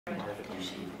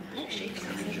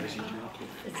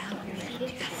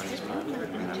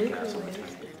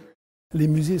Les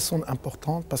musées sont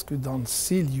importants parce que dans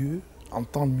ces lieux, en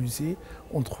tant que musée,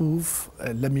 on trouve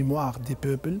la mémoire des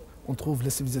peuples, on trouve la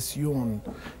civilisation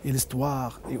et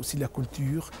l'histoire et aussi la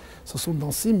culture. Ce sont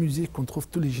dans ces musées qu'on trouve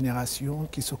toutes les générations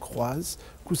qui se croisent,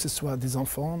 que ce soit des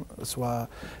enfants, soit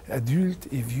adultes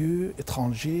et vieux,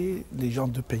 étrangers, les gens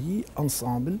de pays,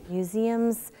 ensemble.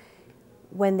 Museums,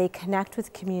 when they connect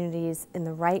with communities in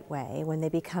the right way, when they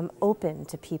become open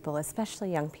to people, especially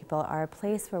young people, are a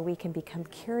place where we can become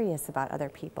curious about other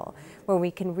people, where we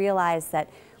can realize that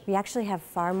we actually have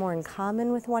far more in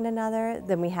common with one another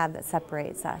than we have that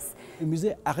separates us. Le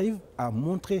musée arrive à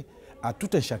montrer à tout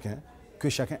un chacun que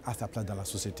chacun a sa place dans la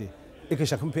société et que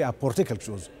chacun peut apporter quelque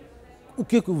chose. Où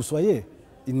que vous soyez,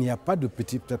 il n'y a pas de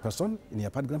petites personnes, il n'y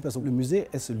a pas de grandes personnes. Le musée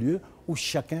est ce lieu où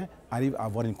chacun arrive à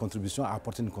avoir une contribution, à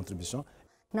apporter une contribution.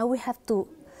 Now we have to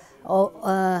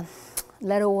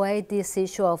let away this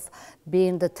issue of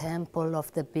being the temple of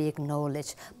the big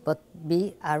knowledge, but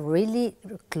be a really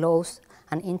close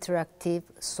and interactive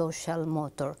social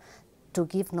motor to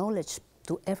give knowledge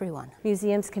to everyone.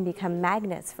 Museums can become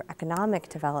magnets for economic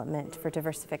development, for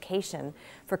diversification,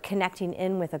 for connecting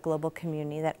in with a global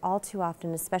community that all too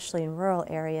often, especially in rural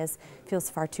areas, feels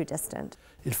far too distant.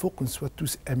 Il faut qu'on soit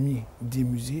tous amis des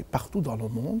musées partout dans le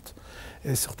monde,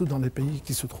 et surtout dans les pays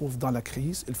qui se trouvent dans la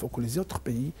crise. Il faut que les autres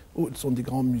pays, où ils sont des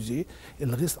grands musées,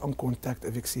 ils restent en contact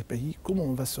avec ces pays, comment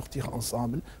on va sortir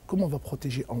ensemble, comment on va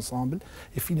protéger ensemble.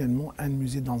 Et finalement, un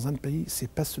musée dans un pays, ce n'est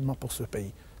pas seulement pour ce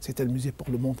pays, c'est un musée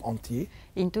pour le monde entier.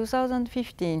 In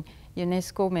 2015,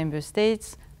 UNESCO member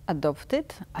states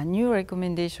adopted a new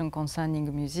recommendation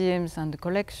concerning museums and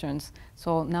collections.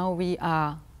 So now we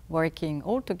are working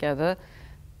all together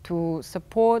to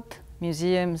support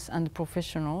museums and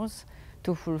professionals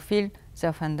to fulfill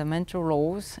their fundamental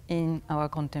roles in our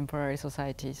contemporary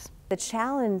societies. The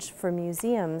challenge for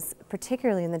museums,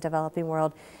 particularly in the developing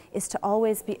world, is to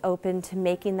always be open to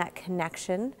making that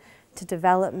connection to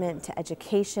development, to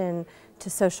education, to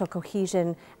social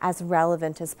cohesion as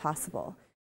relevant as possible.